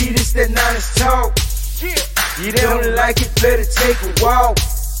 Nitty gritty, this that Niners talk. You don't like it, better take a walk.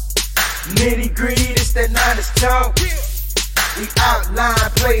 Nitty gritty, this that Niners talk. We outline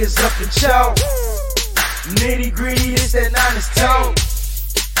players up in chalk. Nitty gritty, this that Niners talk.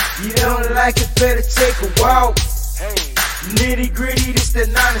 You don't like it, better take a walk. Nitty gritty, this that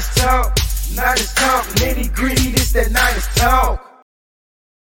Niners talk. Niners talk, nitty gritty, this that Niners talk.